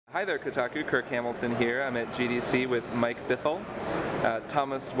Hi there, Kotaku. Kirk Hamilton here. I'm at GDC with Mike Bithell.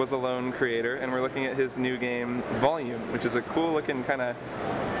 Thomas was a lone creator, and we're looking at his new game, Volume, which is a cool-looking kind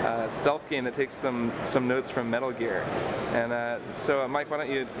of stealth game that takes some notes from Metal Gear. And so, Mike, why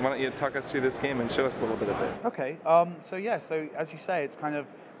don't you talk us through this game and show us a little bit of it? Okay. So as you say,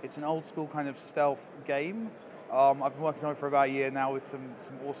 it's an old school kind of stealth game. I've been working on it for about a year now with some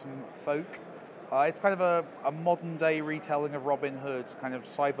awesome folk. It's kind of a modern day retelling of Robin Hood, kind of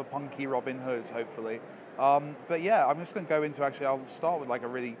cyberpunky Robin Hood, hopefully. But yeah, I'm just going to go into I'll start with like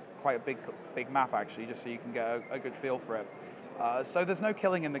quite a big map actually, just so you can get a good feel for it. So there's no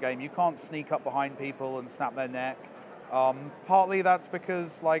killing in the game. You can't sneak up behind people and snap their neck. Partly that's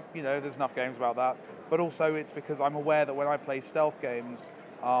because there's enough games about that, but also it's because I'm aware that when I play stealth games,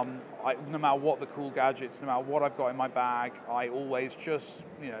 no matter what the cool gadgets, no matter what I've got in my bag, I always just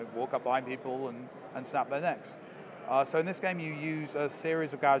walk up behind people and snap their necks. So in this game you use a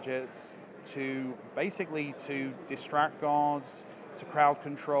series of gadgets to distract guards, to crowd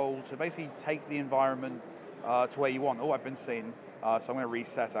control, to basically take the environment to where you want. Oh, I've been seen. So I'm going to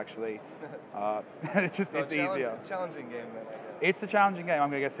reset actually. It's easier. Challenging game then, I guess. It's a challenging game. I'm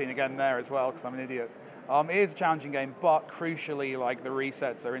going to get seen again there as well because I'm an idiot. It is a challenging game, but crucially, the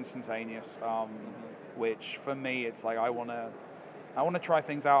resets are instantaneous, which for me, it's like I want to try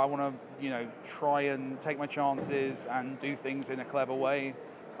things out. I want to, try and take my chances and do things in a clever way.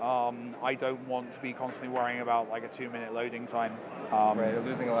 I don't want to be constantly worrying about a 2-minute loading time. Right, you're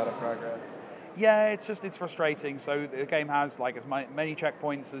losing a lot of progress. Yeah, it's frustrating. So the game has as many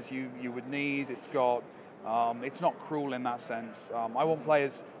checkpoints as you would need. It's not cruel in that sense. I want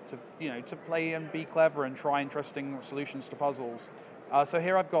players to play and be clever and try interesting solutions to puzzles. So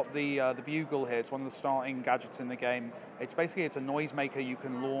here I've got the bugle here. It's one of the starting gadgets in the game. It's a noisemaker you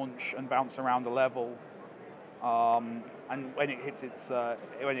can launch and bounce around a level. And when it hits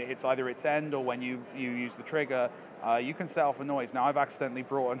either its end or when you use the trigger, you can set off a noise. Now I've accidentally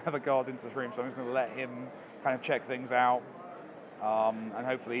brought another guard into this room, so I'm just going to let him kind of check things out. And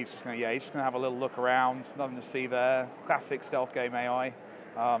hopefully he's just going to have a little look around. Nothing to see there. Classic stealth game AI.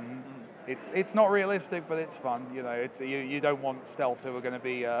 It's not realistic, but it's fun. You don't want stealth who are going to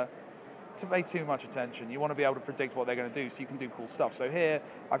be to pay too much attention. You want to be able to predict what they're going to do, so you can do cool stuff. So here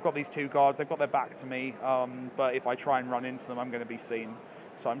I've got these two guards. They've got their back to me, but if I try and run into them, I'm going to be seen.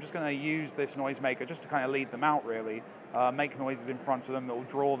 So I'm just going to use this noisemaker just to kind of lead them out, really. Make noises in front of them that will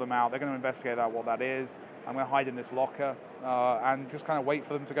draw them out. They're going to investigate out what that is. I'm going to hide in this locker and just kind of wait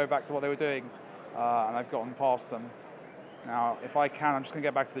for them to go back to what they were doing. And I've gotten past them. Now, if I can, I'm just going to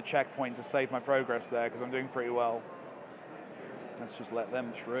get back to the checkpoint to save my progress there because I'm doing pretty well. Let's just let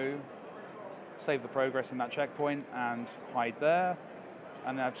them through. Save the progress in that checkpoint and hide there.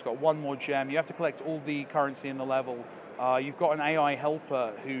 And then I've just got one more gem. You have to collect all the currency in the level. You've got an AI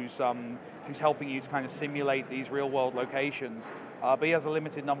helper who's helping you to kind of simulate these real-world locations, but he has a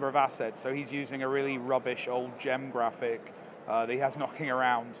limited number of assets, so he's using a really rubbish old gem graphic that he has knocking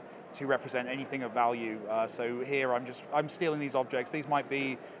around to represent anything of value. So here I'm stealing these objects. These might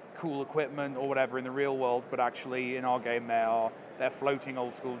be cool equipment or whatever in the real world, but actually in our game they're floating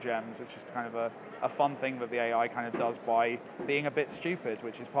old school gems. It's just kind of a fun thing that the AI kind of does by being a bit stupid,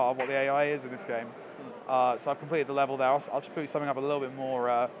 which is part of what the AI is in this game. So I've completed the level there. I'll just put something up a little bit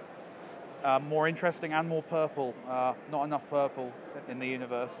more interesting and more purple. Not enough purple in the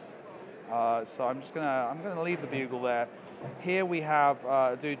universe. So I'm gonna leave the bugle there. Here we have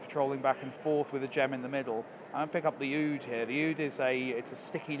a dude patrolling back and forth with a gem in the middle. I'm gonna pick up the oud here. The oud is a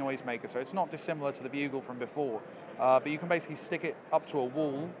sticky noisemaker, so it's not dissimilar to the bugle from before. But you can basically stick it up to a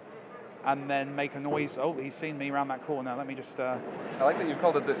wall and then make a noise. Oh, he's seen me around that corner. Let me just... I like that you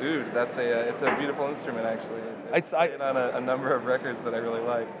called it the oud. That's it's a beautiful instrument, actually. It's played on a number of records that I really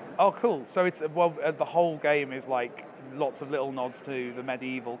like. Oh, cool. So the whole game is lots of little nods to the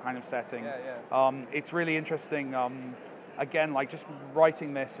medieval kind of setting. Yeah. It's really interesting. Again, just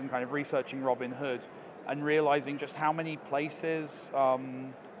writing this and kind of researching Robin Hood and realizing just how many places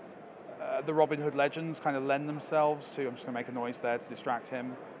the Robin Hood legends kind of lend themselves to. I'm just going to make a noise there to distract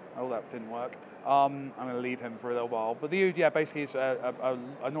him. Oh, that didn't work. I'm going to leave him for a little while. But the oud, basically is a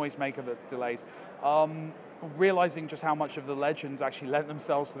noisemaker that delays. Realizing just how much of the legends actually lent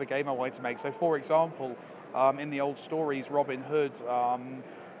themselves to the game I wanted to make. So, for example, in the old stories, Robin Hood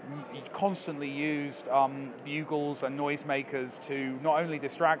constantly used bugles and noisemakers to not only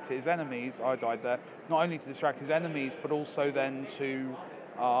distract his enemies. I died there. Not only to distract his enemies, but also then to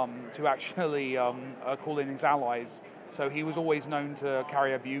actually call in his allies. So he was always known to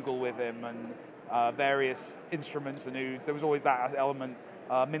carry a bugle with him and various instruments and ouds. There was always that element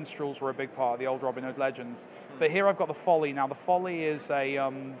Minstrels were a big part of the old Robin Hood Legends. But here I've got the Folly. Now the Folly is a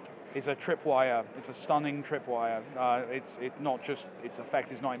tripwire. It's a stunning tripwire. It's not just, its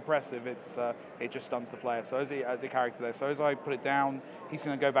effect is not impressive. It just stuns the player. So as the character there. So as I put it down, he's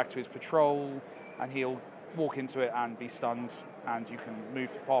going to go back to his patrol, and he'll walk into it and be stunned, and you can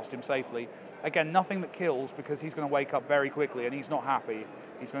move past him safely. Again, nothing that kills, because he's going to wake up very quickly and he's not happy.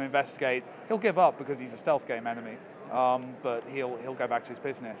 He's going to investigate. He'll give up because he's a stealth game enemy, but he'll go back to his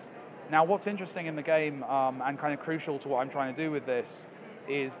business. Now, what's interesting in the game and kind of crucial to what I'm trying to do with this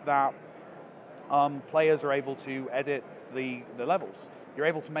is that players are able to edit the levels. You're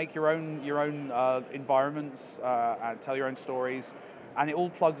able to make your own environments and tell your own stories, and it all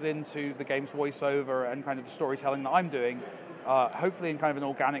plugs into the game's voiceover and kind of the storytelling that I'm doing, hopefully in kind of an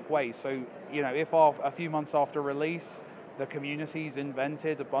organic way. So, you know, if a few months after release, the community's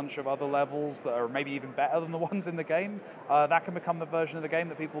invented a bunch of other levels that are maybe even better than the ones in the game, that can become the version of the game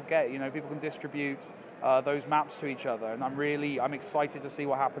that people get. You know, people can distribute those maps to each other, and I'm excited to see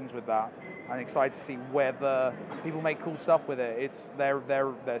what happens with that. I'm excited to see whether people make cool stuff with it.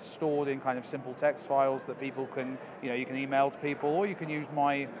 They're stored in kind of simple text files that people can, you know, you can email to people, or you can use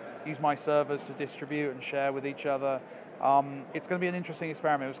my servers to distribute and share with each other. It's going to be an interesting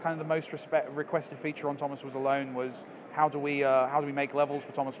experiment. It was kind of the most requested feature on Thomas Was Alone was how do we make levels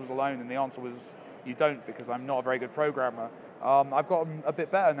for Thomas Was Alone, and the answer was you don't, because I'm not a very good programmer. I've gotten a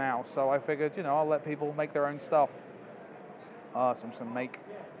bit better now, so I figured, you know, I'll let people make their own stuff. So I'm just going to make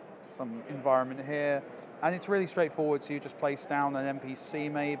some environment here, and it's really straightforward. So you just place down an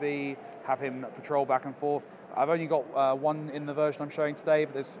NPC, maybe have him patrol back and forth. I've only got one in the version I'm showing today,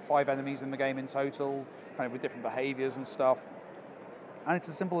 but there's 5 enemies in the game in total, kind of with different behaviors and stuff. And it's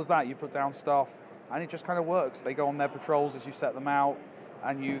as simple as that. You put down stuff, and it just kind of works. They go on their patrols as you set them out,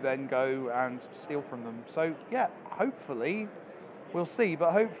 and you then go and steal from them. So yeah, hopefully, we'll see,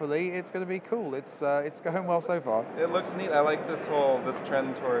 but hopefully it's going to be cool. It's going well so far. It looks neat. I like this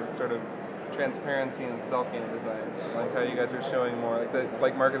trend toward sort of transparency and stealth game design. Like how you guys are showing more,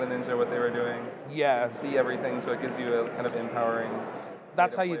 like Mark of the Ninja, what they were doing. Yeah. See everything, so it gives you a kind of empowering.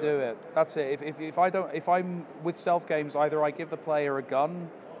 That's how you do it. That's it. If I'm with stealth games, either I give the player a gun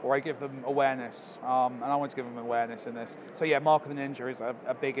or I give them awareness, and I want to give them awareness in this. So yeah, Mark of the Ninja is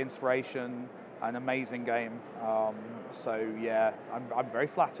a big inspiration, an amazing game. So yeah, I'm very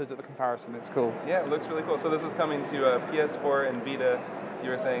flattered at the comparison. It's cool. Yeah, it looks really cool. So this is coming to PS4 and Vita. You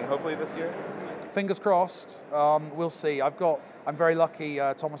were saying hopefully this year? Fingers crossed. We'll see. I'm very lucky.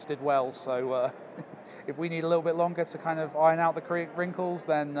 Thomas did well, so if we need a little bit longer to kind of iron out the wrinkles,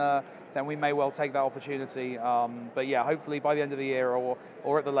 then we may well take that opportunity. But yeah, hopefully by the end of the year,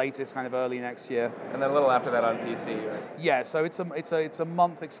 or at the latest, kind of early next year. And then a little after that on PC, right? Yeah, so it's a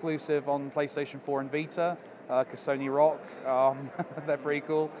month exclusive on PlayStation 4 and Vita, because Sony rock. They're pretty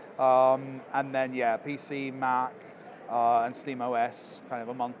cool. And then yeah, PC, Mac, and Steam OS kind of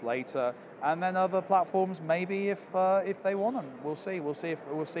a month later, and then other platforms maybe if they want them. We'll see. We'll see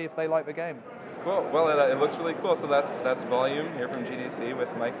if they like the game. Cool. Well, it looks really cool. So that's Volume here from GDC with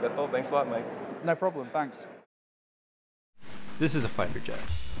Mike Bithell. Thanks a lot, Mike. No problem. Thanks. This is a fighter jet,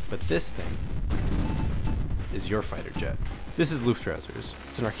 but this thing is your fighter jet. This is Luftrausers.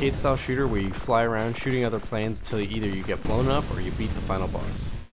 It's an arcade-style shooter where you fly around shooting other planes until either you get blown up or you beat the final boss.